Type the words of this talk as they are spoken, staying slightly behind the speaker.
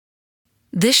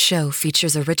This show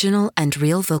features original and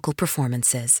real vocal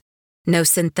performances. No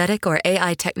synthetic or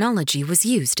AI technology was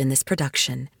used in this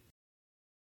production.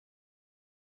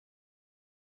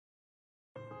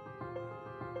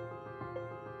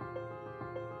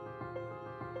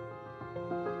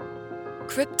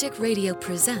 Cryptic Radio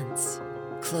presents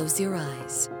Close Your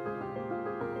Eyes.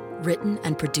 Written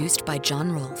and produced by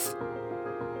John Rolfe.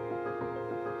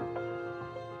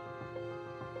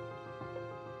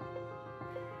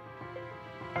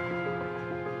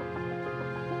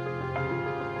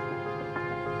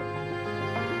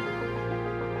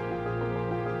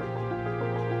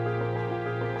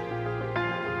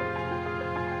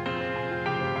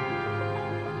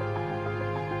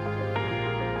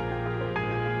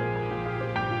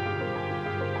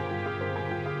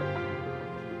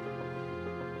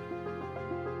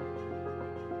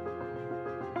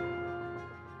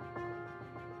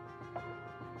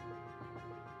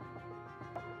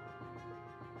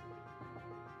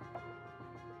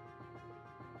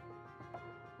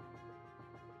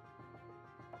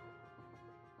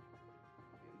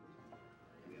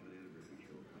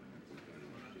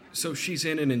 So she's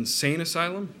in an insane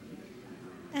asylum?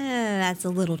 That's a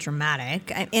little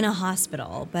dramatic. I'm in a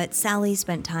hospital, but Sally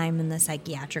spent time in the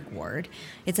psychiatric ward.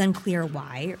 It's unclear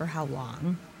why or how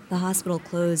long. The hospital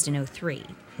closed in '03.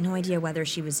 No idea whether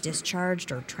she was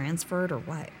discharged or transferred or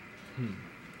what.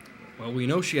 Well, we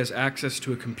know she has access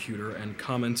to a computer and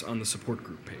comments on the support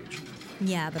group page.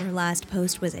 Yeah, but her last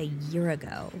post was a year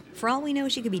ago. For all we know,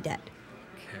 she could be dead.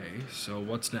 Okay, so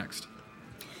what's next?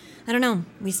 I don't know.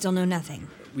 We still know nothing.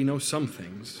 We know some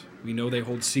things. We know they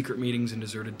hold secret meetings in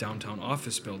deserted downtown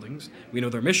office buildings. We know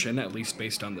their mission, at least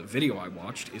based on the video I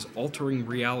watched, is altering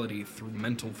reality through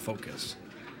mental focus.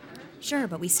 Sure,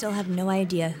 but we still have no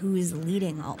idea who's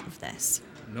leading all of this.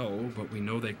 No, but we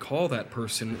know they call that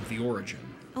person the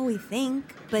Origin. Oh, we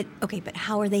think. But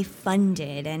how are they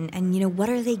funded? And what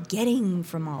are they getting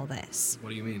from all this? What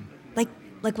do you mean?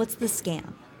 Like what's the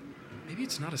scam? Maybe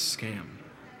it's not a scam.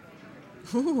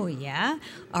 Oh, yeah?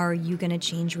 Are you gonna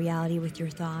change reality with your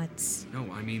thoughts?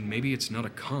 No, I mean, maybe it's not a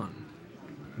con.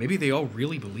 Maybe they all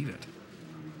really believe it.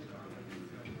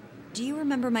 Do you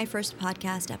remember my first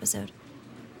podcast episode?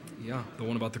 Yeah, the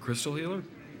one about the crystal healer?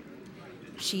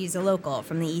 She's a local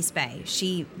from the East Bay.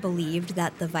 She believed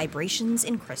that the vibrations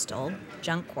in crystal,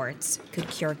 junk quartz, could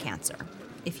cure cancer.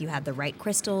 If you had the right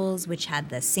crystals, which had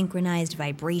the synchronized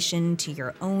vibration to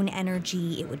your own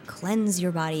energy, it would cleanse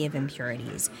your body of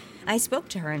impurities. I spoke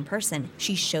to her in person.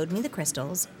 She showed me the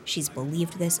crystals. She's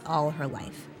believed this all her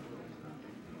life.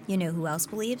 You know who else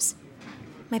believes?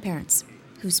 My parents,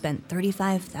 who spent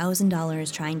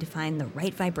 $35,000 trying to find the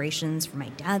right vibrations for my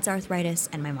dad's arthritis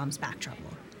and my mom's back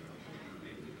trouble.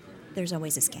 There's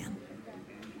always a scam.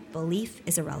 Belief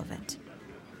is irrelevant.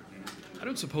 I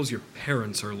don't suppose your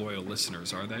parents are loyal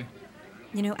listeners, are they?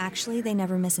 Actually, they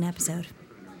never miss an episode.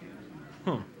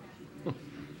 Huh.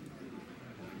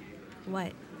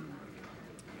 What?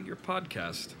 Your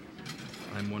podcast.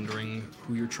 I'm wondering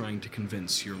who you're trying to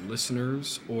convince, your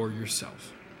listeners or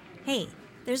yourself. Hey,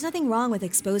 there's nothing wrong with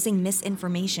exposing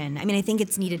misinformation. I think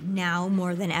it's needed now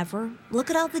more than ever. Look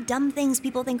at all the dumb things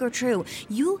people think are true.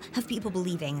 You have people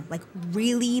believing,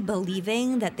 really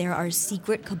believing, that there are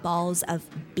secret cabals of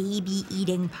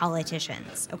baby-eating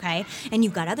politicians, okay? And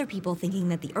you've got other people thinking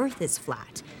that the earth is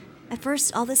flat. At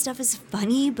first, all this stuff is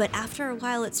funny, but after a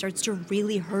while, it starts to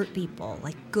really hurt people,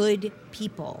 good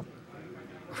people.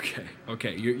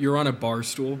 Okay. You're on a bar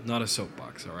stool, not a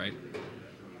soapbox, all right?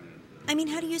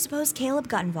 How do you suppose Caleb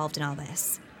got involved in all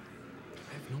this?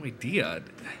 I have no idea.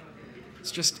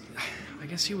 It's just, I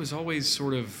guess he was always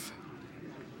sort of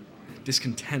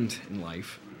discontent in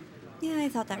life. Yeah, I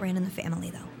thought that ran in the family,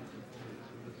 though.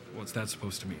 What's that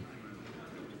supposed to mean?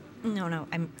 No,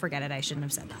 forget it. I shouldn't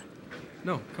have said that.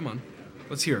 No, come on.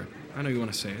 Let's hear it. I know you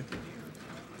want to say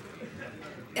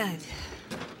it.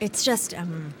 It's just,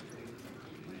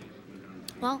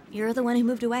 well, you're the one who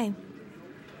moved away.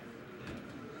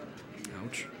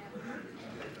 Ouch.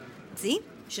 See?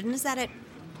 Shouldn't have said it.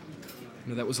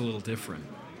 That was a little different.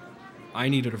 I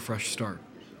needed a fresh start.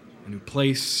 A new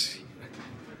place.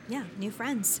 Yeah, new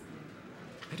friends.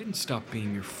 I didn't stop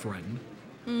being your friend.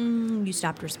 You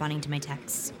stopped responding to my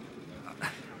texts.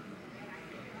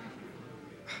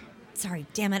 Sorry,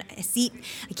 damn it. See,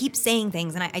 I keep saying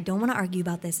things, and I don't want to argue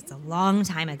about this. It's a long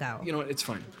time ago. You know what? It's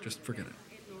fine. Just forget it.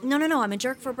 No, I'm a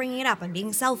jerk for bringing it up. I'm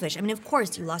being selfish. Of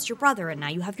course, you lost your brother, and now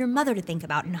you have your mother to think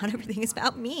about, and not everything is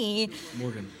about me.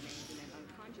 Morgan.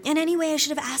 And anyway, I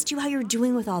should have asked you how you're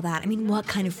doing with all that. What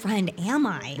kind of friend am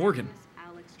I? Morgan.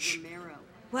 Shh.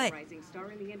 What?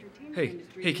 Hey,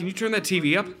 can you turn that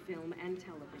TV up?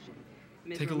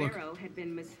 Ms. Take a look. Romero had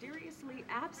been mysteriously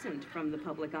absent from the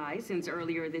public eye since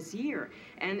earlier this year,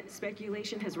 and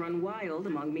speculation has run wild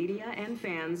among media and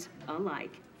fans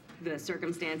alike. The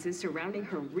circumstances surrounding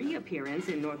her reappearance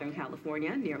in Northern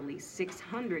California, nearly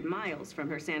 600 miles from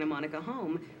her Santa Monica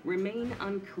home, remain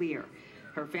unclear.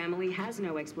 Her family has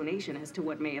no explanation as to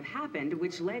what may have happened,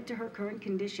 which led to her current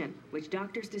condition, which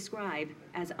doctors describe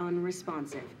as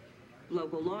unresponsive.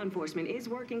 Local law enforcement is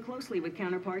working closely with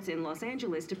counterparts in Los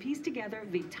Angeles to piece together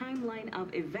the timeline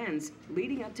of events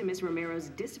leading up to Ms. Romero's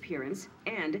disappearance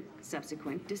and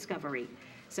subsequent discovery.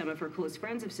 Some of her close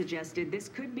friends have suggested this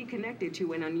could be connected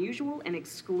to an unusual and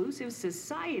exclusive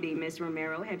society Ms.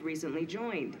 Romero had recently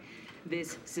joined.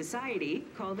 This society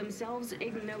called themselves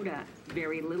Ignota.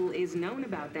 Very little is known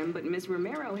about them, but Ms.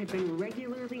 Romero had been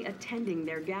regularly attending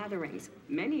their gatherings.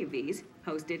 Many of these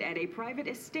hosted at a private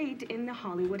estate in the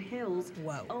Hollywood Hills.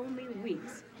 Whoa. Only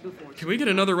weeks before... Can we get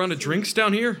another round of drinks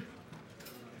down here?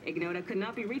 Ignota could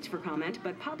not be reached for comment,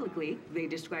 but publicly, they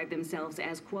describe themselves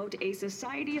as, quote, a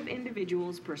society of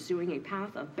individuals pursuing a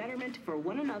path of betterment for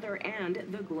one another and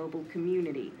the global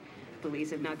community.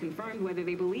 Police have not confirmed whether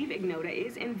they believe Ignota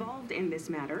is involved in this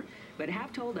matter, but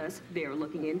have told us they are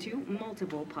looking into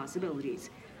multiple possibilities.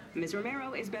 Ms.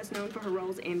 Romero is best known for her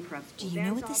roles in Prep Do you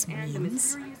know what this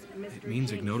means? It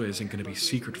means Ignota isn't going to be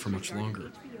secret for much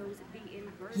longer.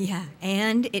 Yeah,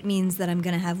 and it means that I'm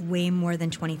going to have way more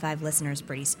than 25 listeners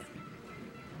pretty soon.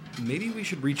 Maybe we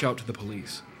should reach out to the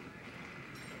police.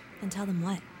 And tell them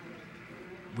what?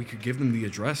 We could give them the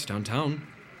address downtown.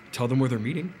 Tell them where they're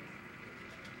meeting.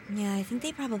 Yeah, I think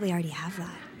they probably already have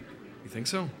that. You think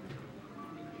so?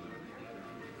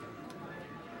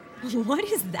 What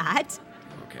is that?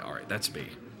 Okay, all right, that's B.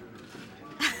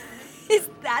 Is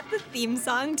that the theme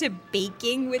song to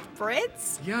Baking with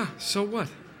Brits? Yeah, so what?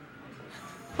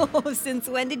 Oh, since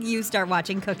when did you start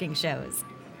watching cooking shows?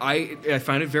 I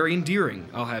find it very endearing,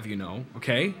 I'll have you know,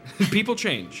 okay? People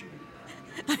change.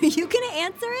 Are you gonna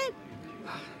answer it?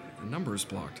 The number is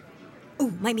blocked.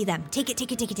 Ooh, might be them. Take it.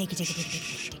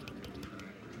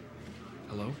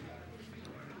 Hello?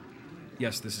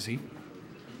 Yes, this is he?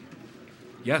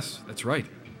 Yes, that's right.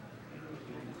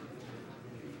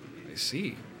 I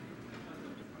see.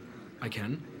 I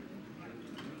can?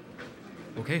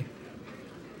 Okay.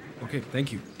 Okay,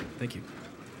 thank you. Thank you.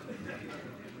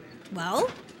 Well?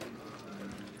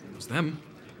 It was them.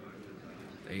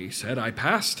 They said I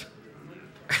passed.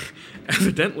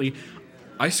 Evidently,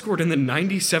 I scored in the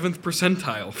 97th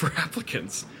percentile for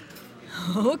applicants.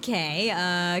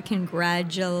 Okay,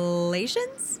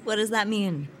 congratulations? What does that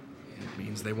mean? It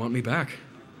means they want me back.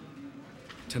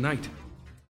 Tonight.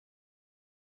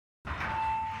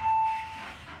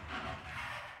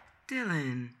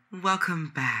 Dylan,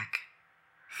 welcome back.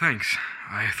 Thanks.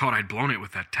 I thought I'd blown it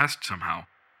with that test somehow.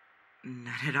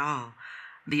 Not at all.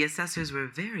 The assessors were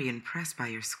very impressed by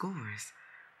your scores.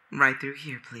 Right through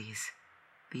here, please.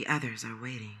 The others are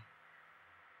waiting.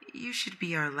 You should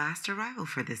be our last arrival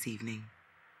for this evening.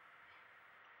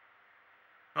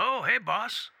 Oh, hey,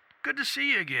 boss. Good to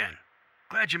see you again.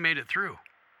 Glad you made it through.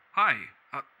 Hi,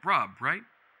 Rob, right?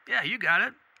 Yeah, you got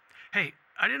it. Hey,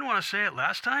 I didn't want to say it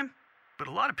last time, but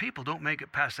a lot of people don't make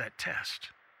it past that test.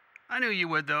 I knew you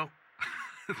would, though.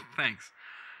 Thanks.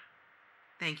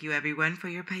 Thank you, everyone, for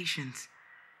your patience.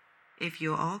 If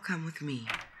you'll all come with me,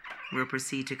 we'll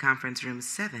proceed to conference room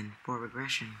 7 for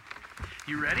regression.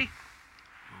 You ready?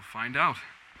 We'll find out.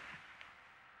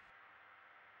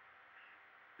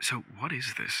 So, what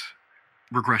is this?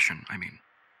 Regression, I mean.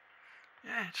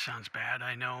 Yeah, it sounds bad,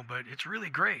 I know, but it's really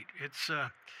great. It's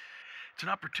an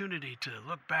opportunity to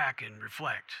look back and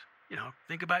reflect. You know,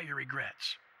 think about your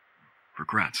regrets.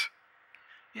 Regrets?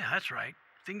 Yeah, that's right.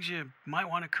 Things you might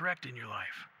want to correct in your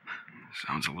life.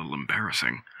 Sounds a little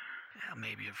embarrassing. Yeah,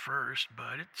 maybe at first,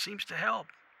 but it seems to help.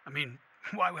 I mean,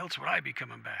 why else would I be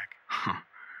coming back? Huh.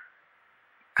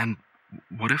 And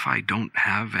what if I don't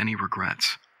have any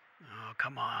regrets? Oh,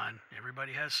 come on.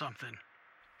 Everybody has something.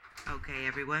 Okay,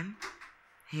 everyone.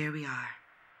 Here we are.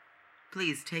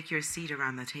 Please take your seat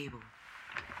around the table.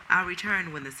 I'll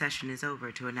return when the session is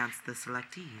over to announce the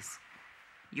selectees.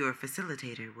 Your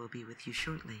facilitator will be with you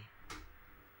shortly.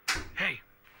 Hey,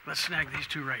 let's snag these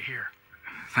two right here.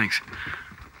 Thanks.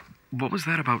 What was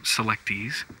that about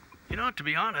selectees? You know, to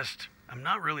be honest, I'm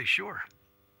not really sure.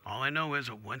 All I know is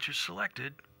that once you're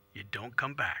selected, you don't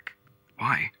come back.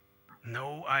 Why?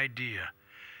 No idea.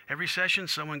 Every session,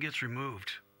 someone gets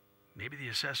removed. Maybe the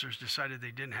assessors decided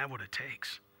they didn't have what it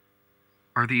takes.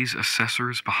 Are these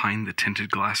assessors behind the tinted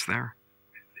glass there?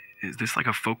 Is this like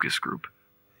a focus group?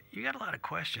 You got a lot of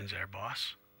questions there,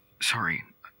 boss. Sorry,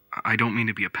 I don't mean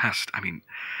to be a pest. I mean,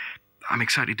 I'm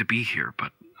excited to be here,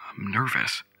 but I'm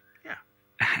nervous. Yeah.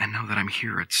 And now that I'm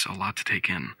here, it's a lot to take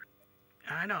in.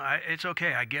 I know. It's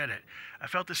okay. I get it. I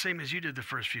felt the same as you did the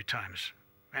first few times.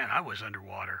 Man, I was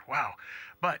underwater. Wow.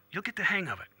 But you'll get the hang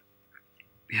of it.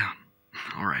 Yeah,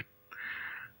 all right.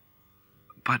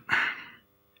 But,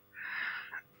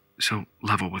 so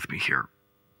level with me here.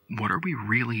 What are we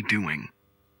really doing?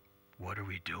 What are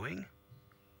we doing?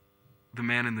 The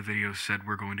man in the video said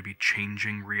we're going to be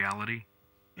changing reality.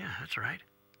 Yeah, that's right.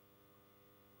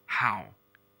 How?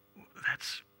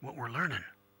 That's what we're learning.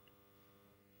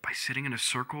 By sitting in a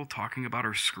circle talking about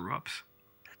our screw-ups?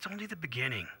 That's only the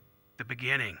beginning. The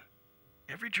beginning.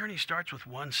 Every journey starts with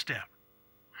one step.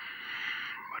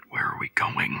 But where are we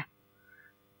going?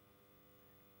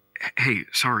 Hey,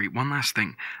 sorry, one last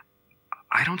thing.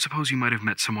 I don't suppose you might have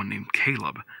met someone named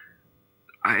Caleb.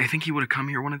 I think he would have come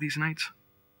here one of these nights?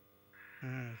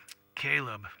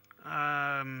 Caleb.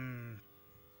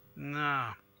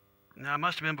 No. No, it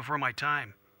must have been before my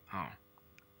time. Oh.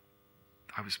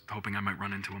 I was hoping I might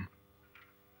run into him.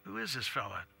 Who is this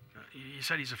fella? You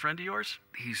said he's a friend of yours?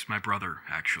 He's my brother,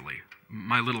 actually.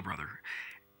 My little brother.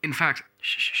 In fact...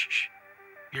 Shh.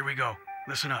 Here we go.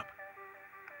 Listen up.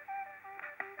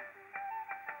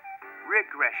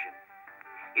 Regression.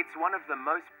 It's one of the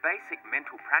most basic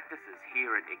mental practices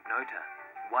here at Ignota.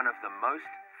 One of the most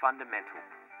fundamental.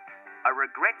 A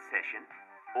regret session,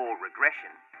 or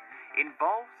regression,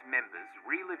 involves members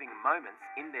reliving moments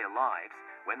in their lives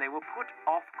when they were put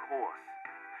off course.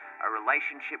 A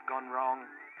relationship gone wrong,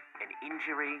 an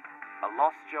injury, a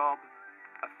lost job,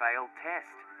 a failed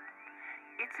test.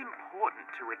 It's important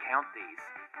to recount these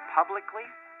publicly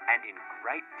and in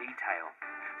great detail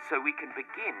so we can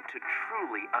begin to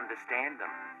truly understand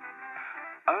them.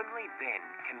 Only then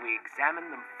can we examine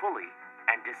them fully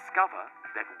and discover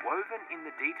that woven in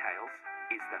the details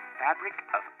is the fabric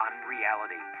of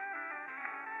unreality.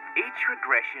 Each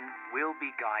regression will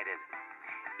be guided.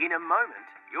 In a moment,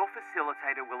 your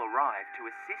facilitator will arrive to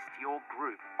assist your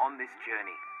group on this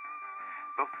journey.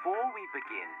 Before we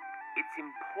begin, it's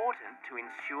important to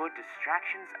ensure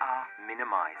distractions are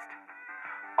minimized.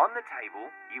 On the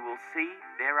table, you will see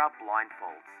there are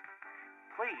blindfolds.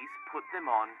 Please put them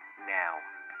on now.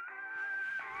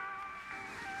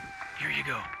 Here you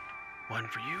go. One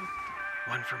for you,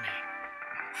 one for me.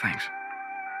 Thanks.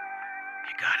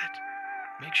 You got it?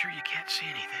 Make sure you can't see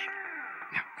anything.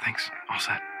 Yeah, thanks. All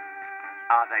set.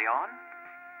 Are they on?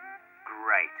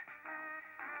 Great.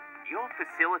 Your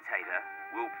facilitator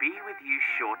will be with you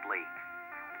shortly.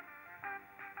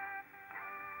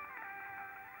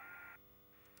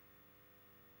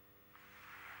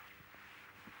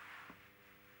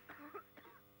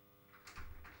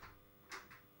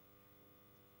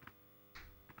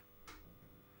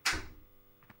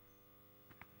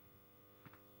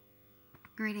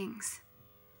 Greetings.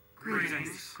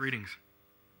 Greetings.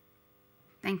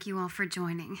 Thank you all for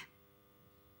joining.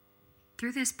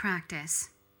 Through this practice,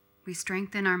 we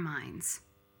strengthen our minds,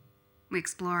 we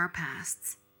explore our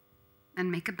pasts,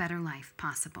 and make a better life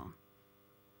possible.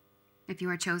 If you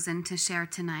are chosen to share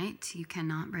tonight, you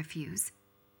cannot refuse.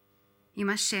 You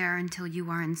must share until you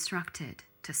are instructed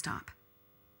to stop.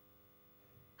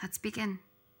 Let's begin.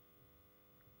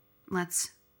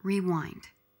 Let's rewind.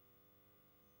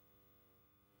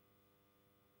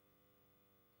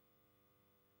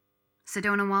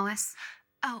 Sedona Wallace?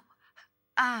 Oh,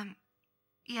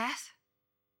 yes?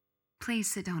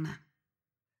 Please, Sedona,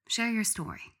 share your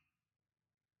story.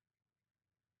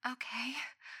 Okay.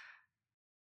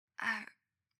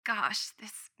 Gosh,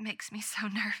 this makes me so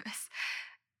nervous.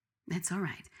 It's all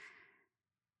right.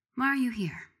 Why are you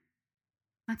here?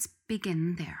 Let's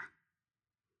begin there.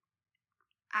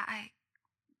 I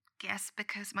guess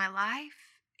because my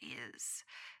life is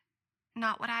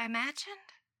not what I imagined?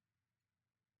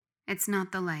 It's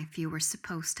not the life you were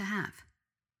supposed to have.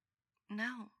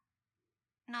 No,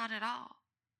 not at all.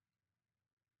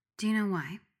 Do you know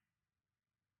why?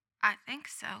 I think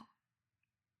so.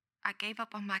 I gave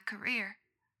up on my career.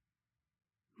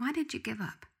 Why did you give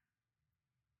up?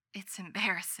 It's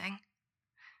embarrassing.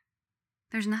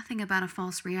 There's nothing about a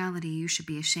false reality you should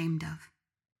be ashamed of.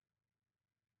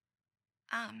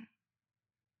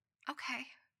 Okay.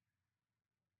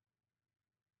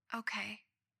 Okay.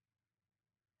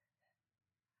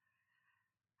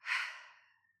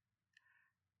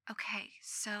 Okay,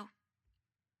 so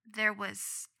there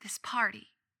was this party.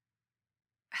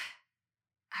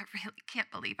 I really can't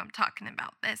believe I'm talking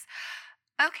about this.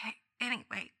 Okay,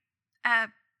 anyway,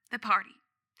 the party.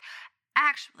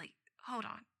 Actually, hold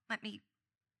on, let me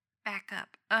back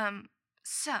up.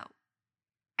 So,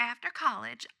 after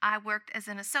college, I worked as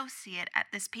an associate at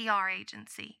this PR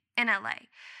agency in LA.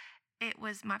 it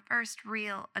was my first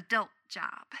real adult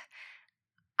job.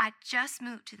 I just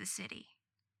moved to the city.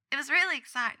 It was really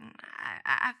exciting.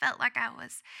 I felt like I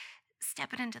was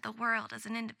stepping into the world as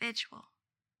an individual.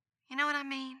 You know what I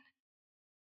mean?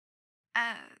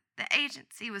 The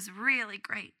agency was really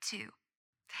great, too.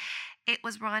 It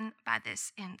was run by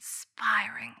this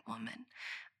inspiring woman,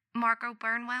 Margot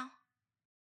Burnwell.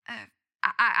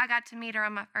 I got to meet her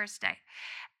on my first day,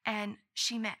 and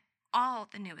she met all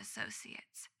the new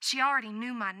associates. She already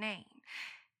knew my name.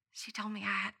 She told me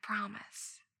I had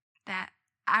promise, that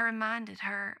I reminded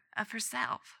her of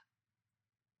herself.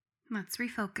 Let's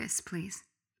refocus, please.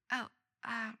 Oh,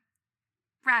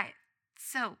 right.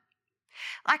 So,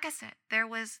 like I said, there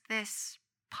was this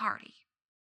party.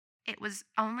 It was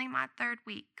only my third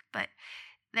week, but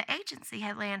the agency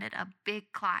had landed a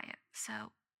big client.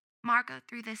 So Margot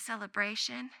threw this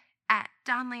celebration at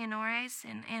Don Leonore's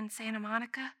in Santa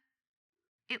Monica.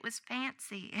 It was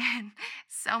fancy and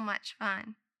so much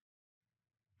fun.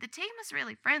 The team was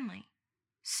really friendly,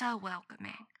 so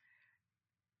welcoming.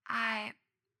 I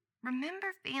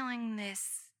remember feeling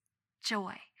this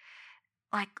joy,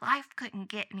 like life couldn't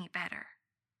get any better.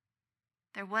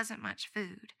 There wasn't much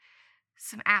food,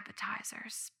 some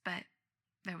appetizers, but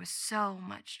there was so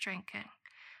much drinking.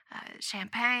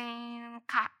 Champagne,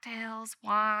 cocktails,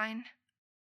 wine.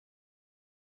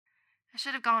 I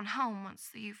should have gone home once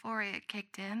the euphoria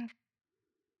kicked in.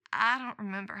 I don't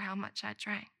remember how much I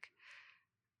drank,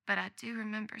 but I do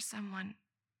remember someone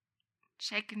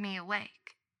shaking me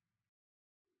awake.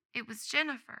 It was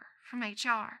Jennifer from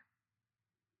HR.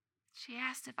 She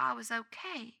asked if I was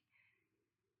okay.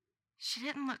 She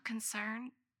didn't look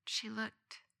concerned. She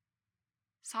looked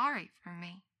sorry for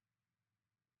me.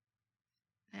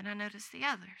 Then I noticed the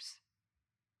others.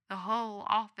 The whole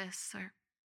office, or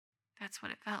that's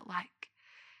what it felt like.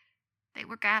 They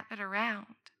were gathered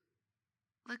around,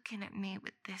 looking at me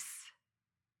with this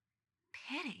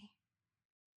pity.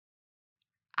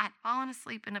 I'd fallen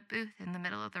asleep in a booth in the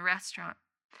middle of the restaurant.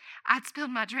 I'd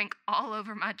spilled my drink all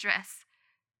over my dress.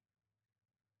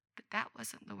 But that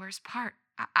wasn't the worst part.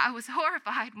 I was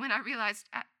horrified when I realized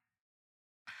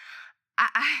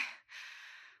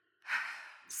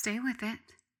Stay with it.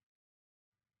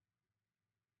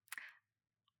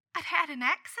 I'd had an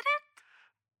accident?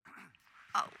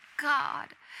 Oh, God.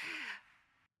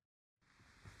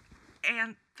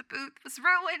 And the booth was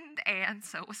ruined, and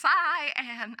so was I,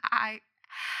 and I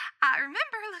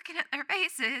remember looking at their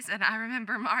faces, and I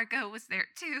remember Margot was there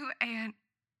too, and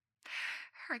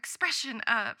her expression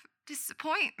of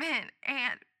disappointment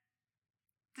and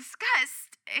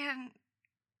disgust, and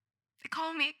they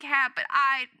called me a cab, but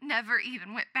I never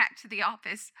even went back to the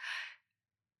office.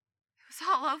 It was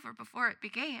all over before it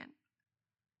began.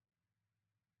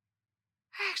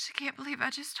 I actually can't believe I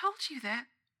just told you that.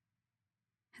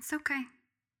 It's okay.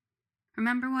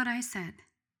 Remember what I said.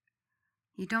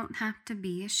 You don't have to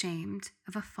be ashamed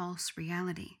of a false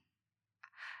reality.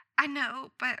 I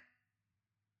know, but...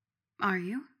 Are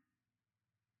you?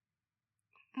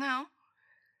 No.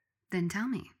 Then tell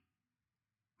me.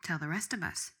 Tell the rest of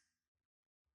us.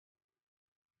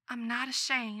 I'm not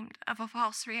ashamed of a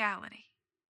false reality.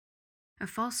 A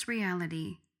false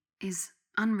reality is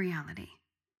unreality.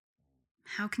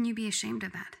 How can you be ashamed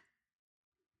of that?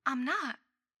 I'm not.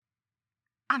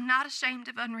 I'm not ashamed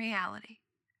of unreality.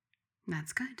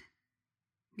 That's good.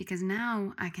 Because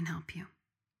now I can help you.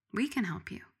 We can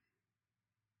help you.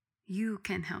 You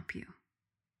can help you.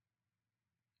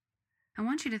 I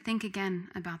want you to think again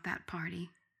about that party.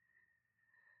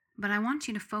 But I want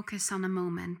you to focus on the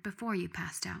moment before you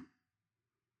passed out.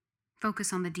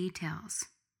 Focus on the details.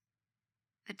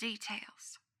 The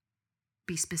details.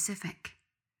 Be specific.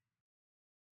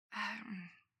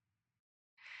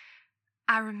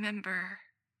 I remember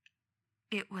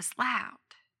it was loud.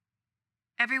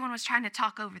 Everyone was trying to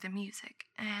talk over the music,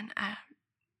 and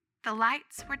the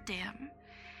lights were dim,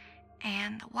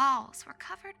 and the walls were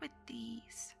covered with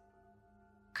these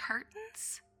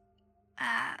curtains,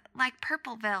 like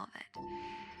purple velvet.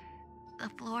 The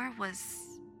floor was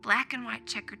black and white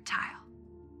checkered tile,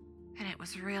 and it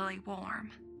was really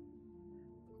warm.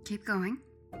 Keep going.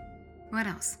 What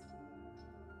else?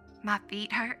 My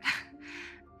feet hurt.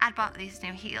 I'd bought these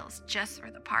new heels just for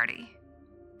the party.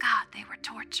 God, they were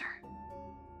torture.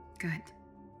 Good.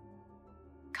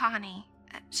 Connie,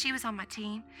 she was on my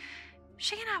team.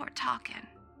 She and I were talking,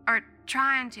 or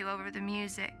trying to, over the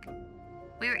music.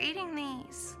 We were eating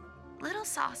these little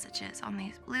sausages on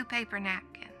these blue paper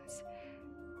napkins.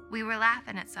 We were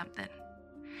laughing at something.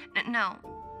 No,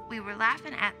 we were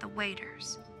laughing at the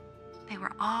waiters. They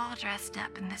were all dressed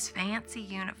up in this fancy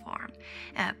uniform,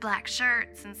 black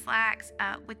shirts and slacks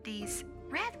with these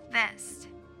red vest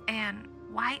and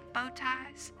white bow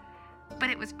ties, but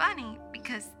it was funny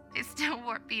because it still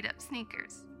wore beat-up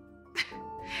sneakers.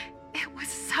 It was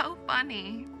so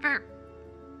funny for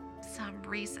some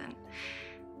reason.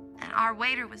 And our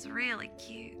waiter was really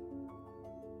cute.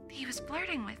 He was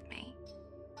flirting with me.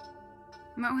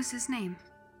 What was his name?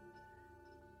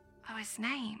 Oh, his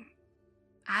name?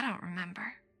 I don't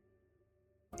remember.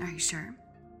 Are you sure?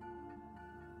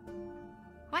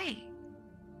 Wait.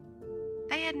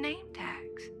 They had name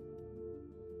tags.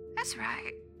 That's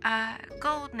right.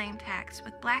 Gold name tags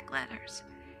with black letters.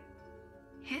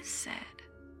 His said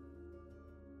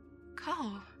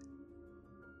Cole.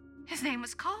 His name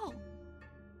was Cole.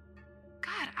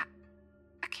 God,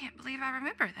 I can't believe I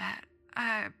remember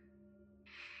that.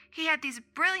 He had these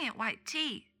brilliant white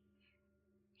teeth.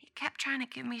 He kept trying to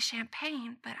give me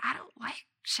champagne, but I don't like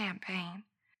champagne.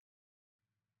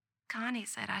 Connie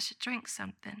said I should drink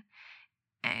something.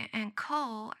 And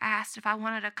Cole asked if I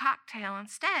wanted a cocktail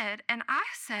instead, and I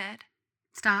said...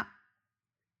 Stop.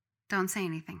 Don't say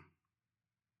anything.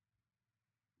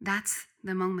 That's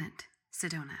the moment,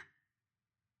 Sedona.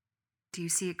 Do you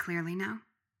see it clearly now?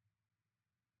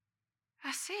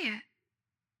 I see it.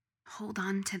 Hold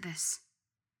on to this.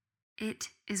 It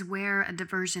is where a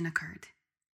diversion occurred.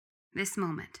 This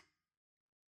moment.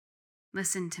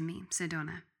 Listen to me,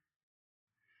 Sedona.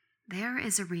 There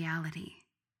is a reality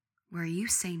where you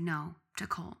say no to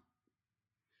Cole.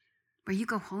 Where you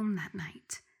go home that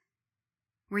night.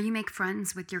 Where you make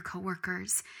friends with your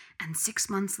coworkers and 6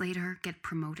 months later get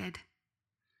promoted.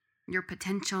 Your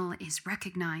potential is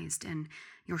recognized and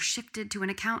you're shifted to an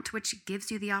account which gives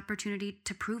you the opportunity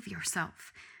to prove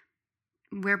yourself.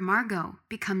 Where Margot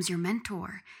becomes your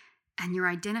mentor and you're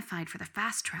identified for the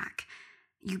fast track.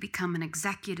 You become an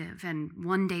executive and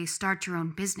one day start your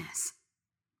own business.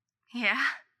 Yeah?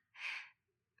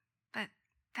 But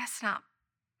that's not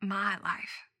my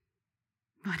life.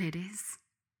 But it is.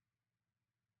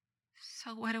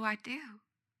 So what do I do?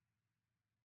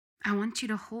 I want you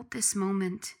to hold this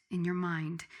moment in your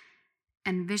mind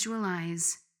and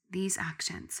visualize these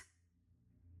actions.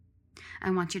 I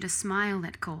want you to smile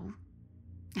at Cole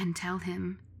and tell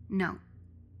him no.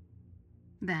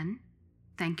 Then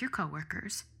thank your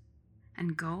coworkers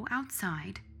and go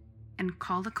outside and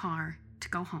call the car to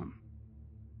go home.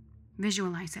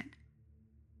 Visualize it.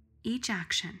 Each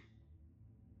action.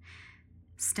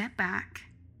 Step back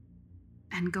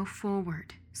and go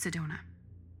forward, Sedona.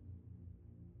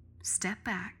 Step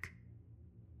back.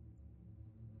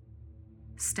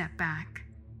 Step back.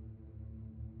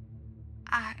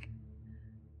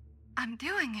 I'm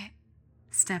doing it.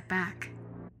 Step back.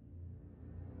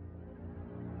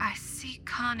 I see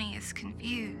Connie is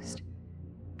confused,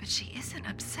 but she isn't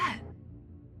upset.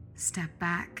 Step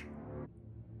back.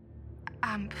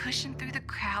 I'm pushing through the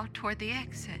crowd toward the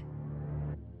exit.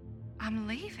 I'm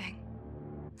leaving.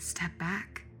 Step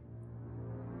back.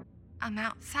 I'm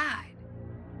outside.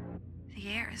 The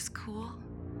air is cool.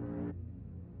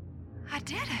 I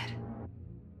did it.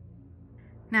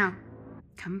 Now,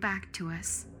 come back to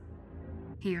us,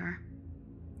 here,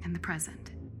 in the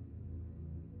present.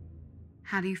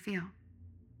 How do you feel?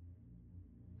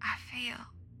 I feel...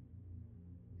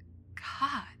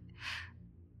 God,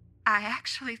 I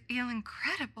actually feel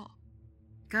incredible.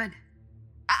 Good.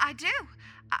 I do.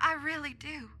 I really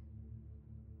do.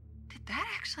 Did that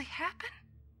actually happen?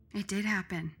 It did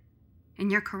happen. In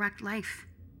your correct life.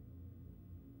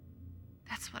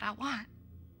 That's what I want.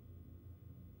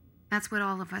 That's what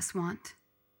all of us want.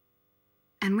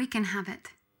 And we can have it.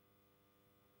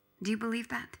 Do you believe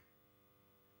that?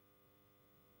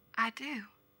 I do.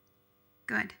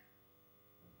 Good.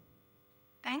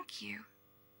 Thank you.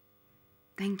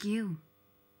 Thank you.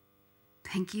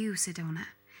 Thank you, Sedona.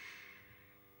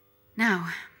 Now,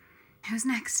 who's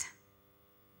next?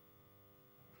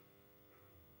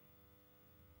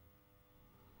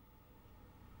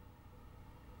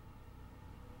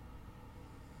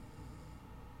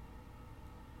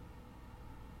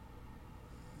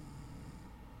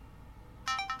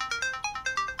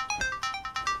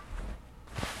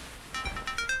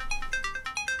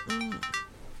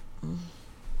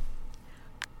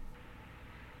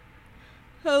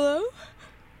 Hello?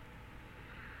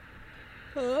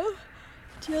 Hello?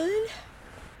 Dylan?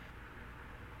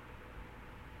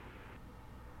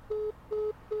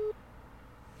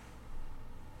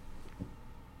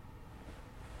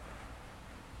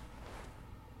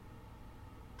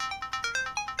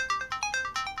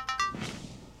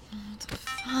 What the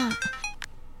fuck?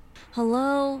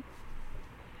 Hello?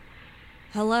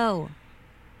 Hello?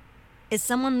 Is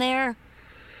someone there?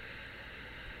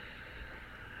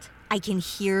 I can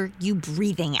hear you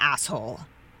breathing, asshole.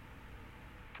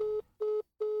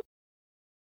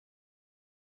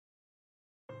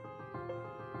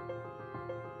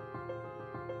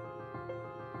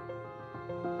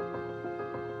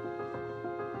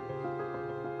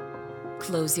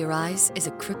 Close Your Eyes is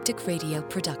a Cryptic Radio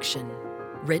production,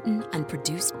 written and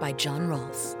produced by John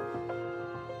Rolfe.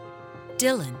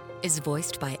 Dylan is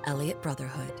voiced by Elliot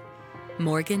Brotherhood,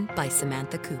 Morgan by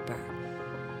Samantha Cooper,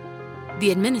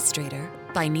 The Administrator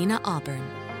by Nina Auburn,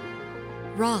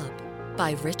 Rob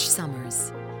by Rich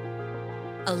Summers,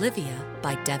 Olivia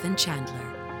by Devin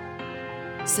Chandler,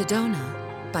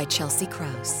 Sedona by Chelsea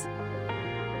Krause.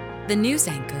 The news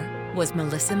anchor was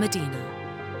Melissa Medina.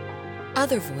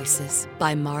 Other voices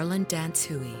by Marlon Dance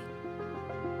Hui.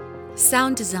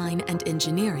 Sound design and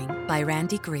engineering by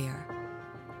Randy Greer.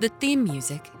 The theme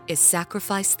music is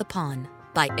Sacrifice the Pawn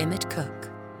by Emmett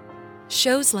Cook.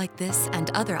 Shows like this and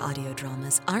other audio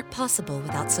dramas aren't possible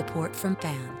without support from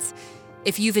fans.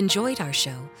 If you've enjoyed our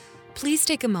show, please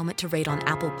take a moment to rate on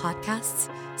Apple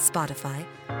Podcasts, Spotify,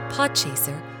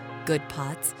 Podchaser, Good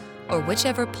Pods, or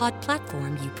whichever pod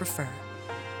platform you prefer.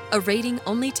 A rating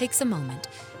only takes a moment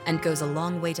and goes a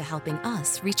long way to helping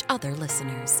us reach other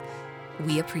listeners.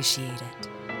 We appreciate it.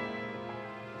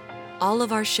 All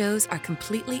of our shows are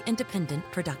completely independent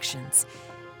productions.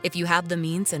 If you have the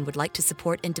means and would like to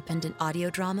support independent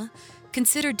audio drama,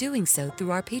 consider doing so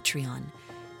through our Patreon.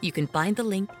 You can find the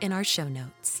link in our show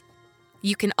notes.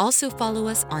 You can also follow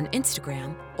us on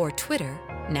Instagram or Twitter,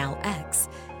 now X,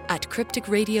 at Cryptic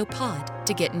Radio Pod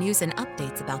to get news and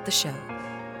updates about the show.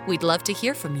 We'd love to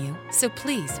hear from you, so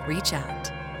please reach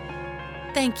out.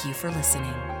 Thank you for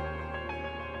listening.